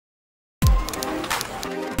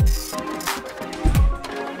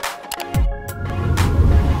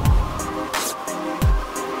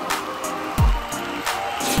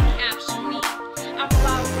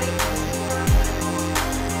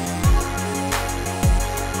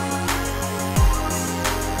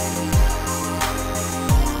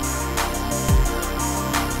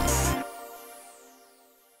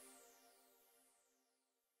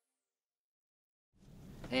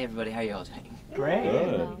everybody. How are you all doing? Great.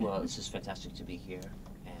 Good. Well, it's just fantastic to be here.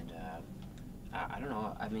 And I don't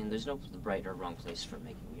know. I mean, there's no right or wrong place for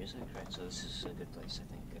making music, right? So this is a good place, I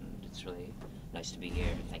think. And it's really nice to be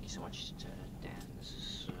here. Thank you so much to Dan. This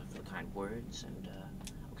is for the kind words. And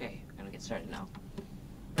okay, I'm going to get started now.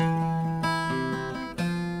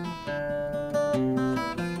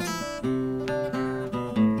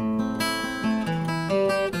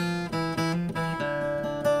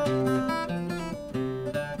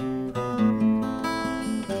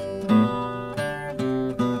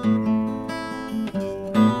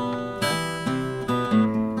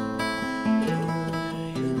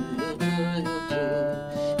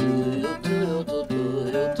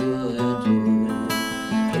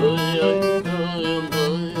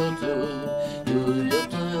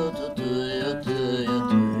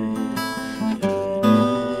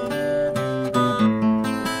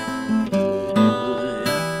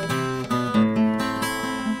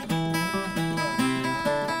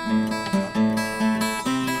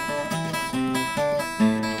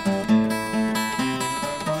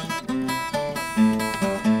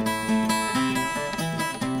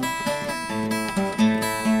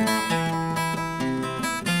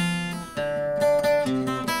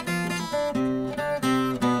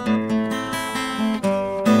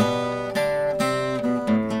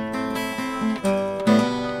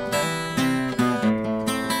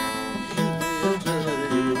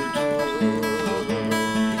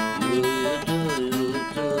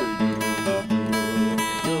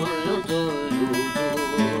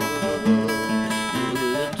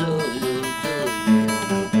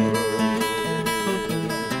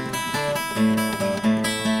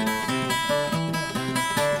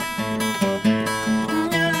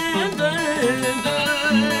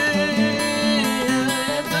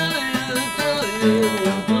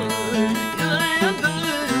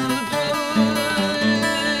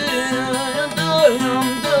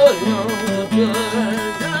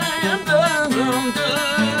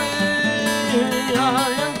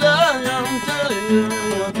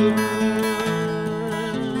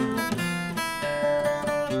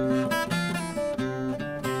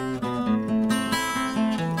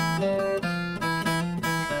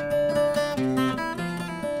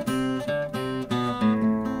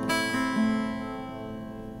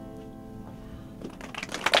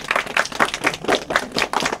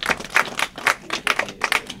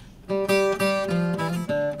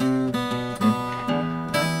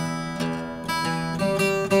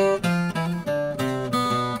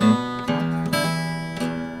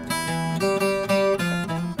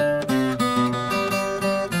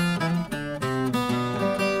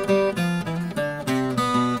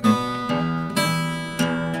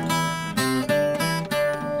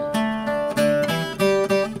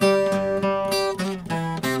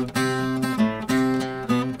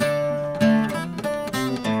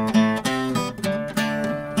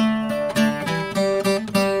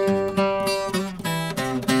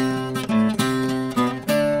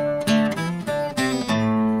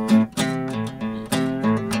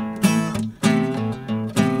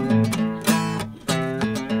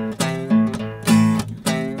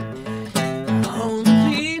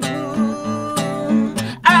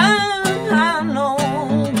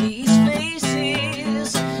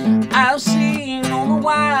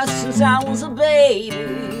 I was a baby.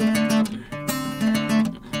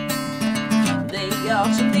 They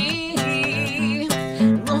got to me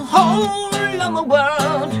the whole of the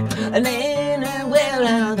world, and anywhere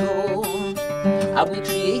I go, I will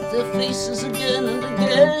create their faces again and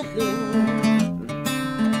again.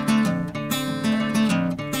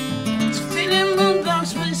 It's filling the dark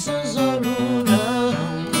spaces all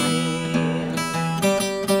around me.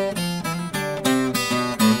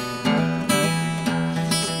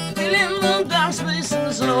 Dark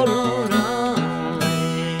spaces all around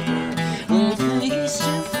me, face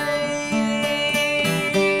to face.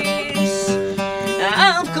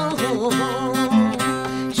 I've come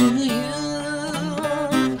to you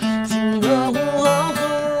to know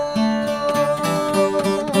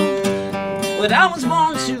what I was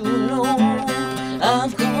born to know.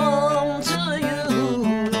 I've come to you.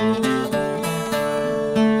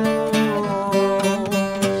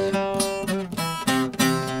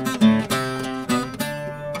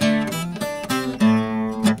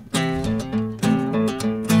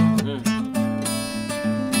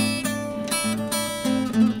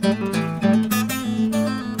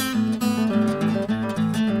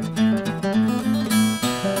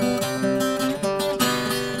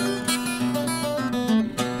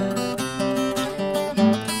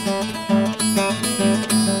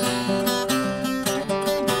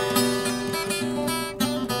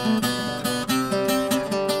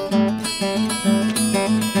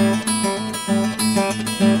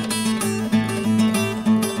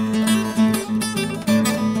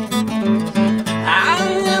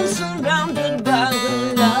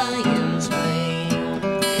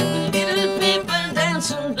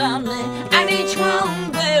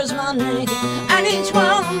 And each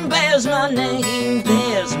one bears my name,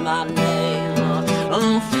 bears my name.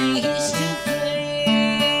 On face to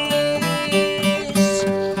face,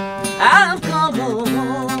 I've come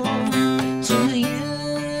home to you.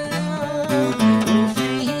 On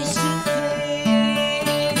face to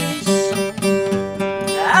face,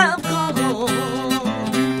 I've come home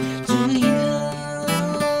to you.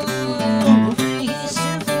 On face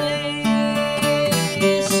to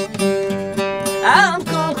face, I've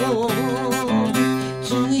come home.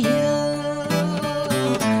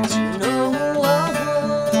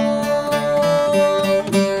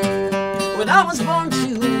 I was born to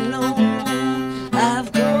know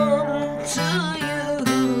I've come to you.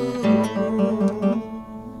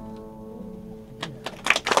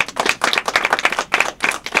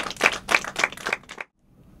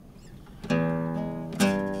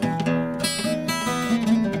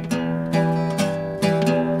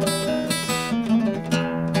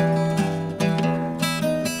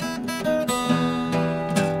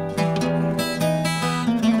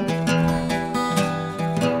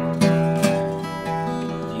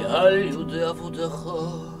 על יהודי עבודך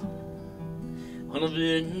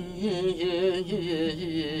הנביאים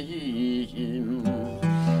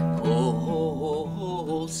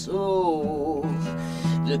כוסוף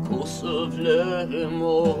לכוסוף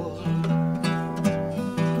לאמור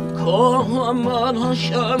כל עמד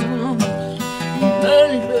השם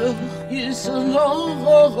מלך ישראל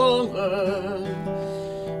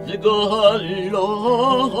וגואלו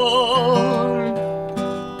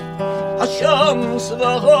השמס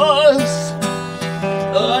והרוס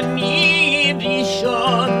אני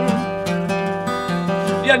ראשון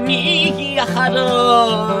ואני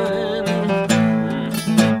אחרון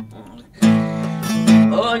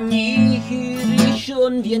אני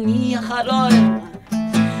ראשון ואני אחרון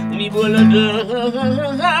מבולדה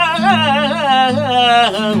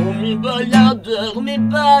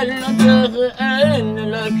ומבלדה אין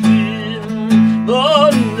אלוקים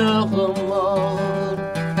בנחמן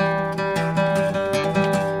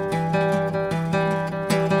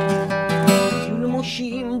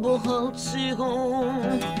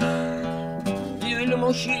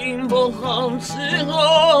ילמושים בוחם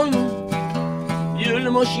ציון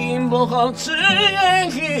ילמושים בוחם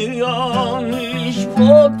ציון לשפוט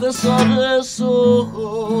עד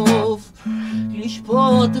הסוף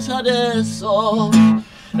לשפוט עד הסוף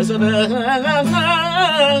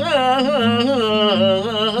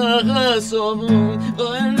עד הסוף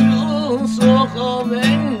ואין לו סוף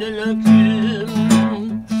ואין אלוקים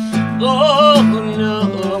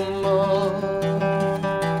בנחמן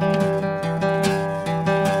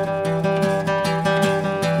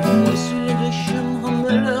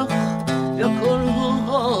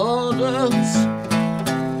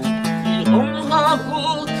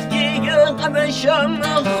בשם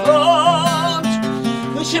אחד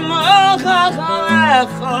ושמך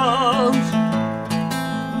אחד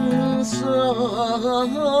סוד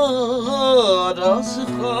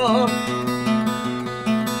הסחר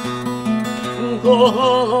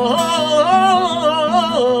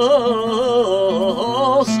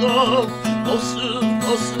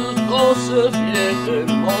אוסף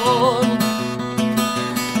לחלמון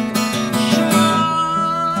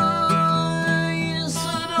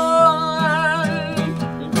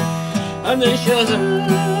أنا شهر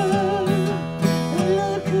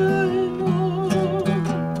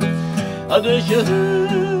هذا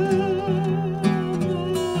شهر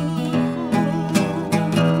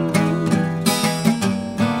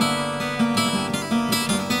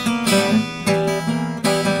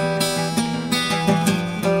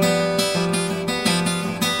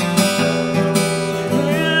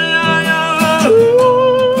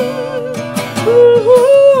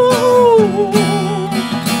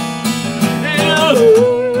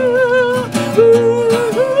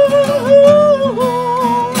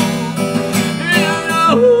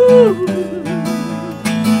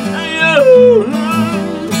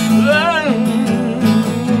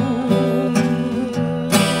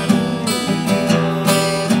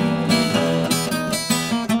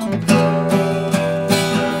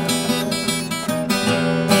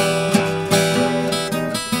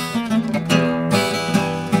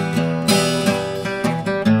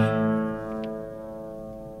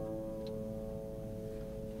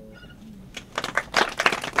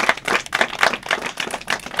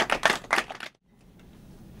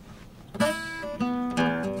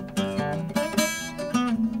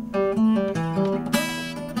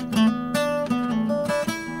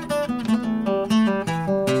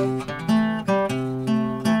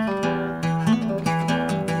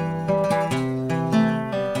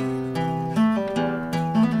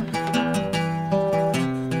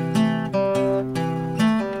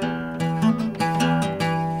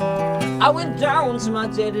I went down to my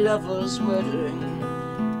dead lover's wedding.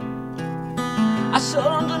 I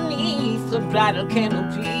saw underneath the bridal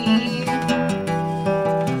canopy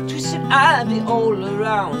twisted ivy all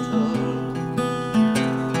around her.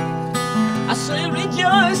 I saw you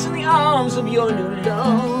rejoice in the arms of your new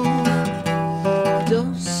love.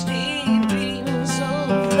 Dusty beams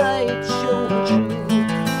of light shone true.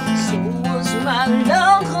 So was my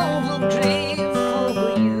love of a grave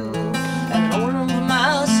for you, and all of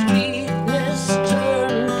my sweetness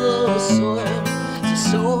turned the soil to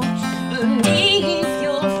salt beneath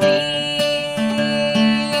your feet.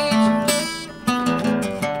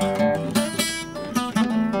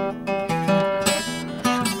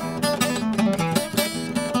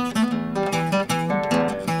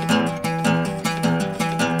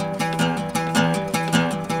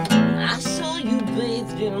 I saw you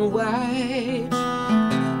bathed in white,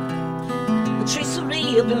 a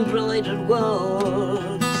tracery of embroidered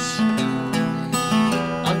words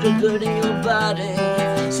undergirding your body.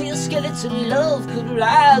 See a skeleton love could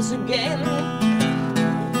rise again,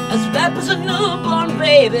 as ripe as a newborn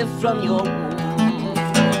baby from your womb.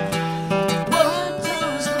 What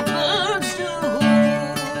does the birds do?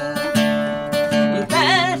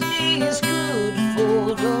 That is good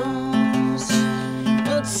for us,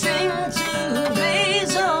 but sing to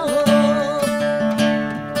raise up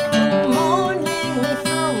the morning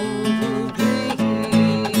from the grave.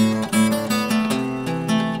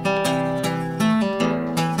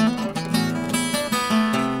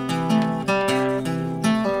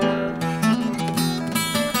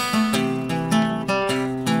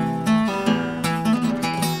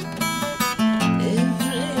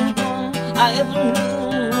 Everyone I ever knew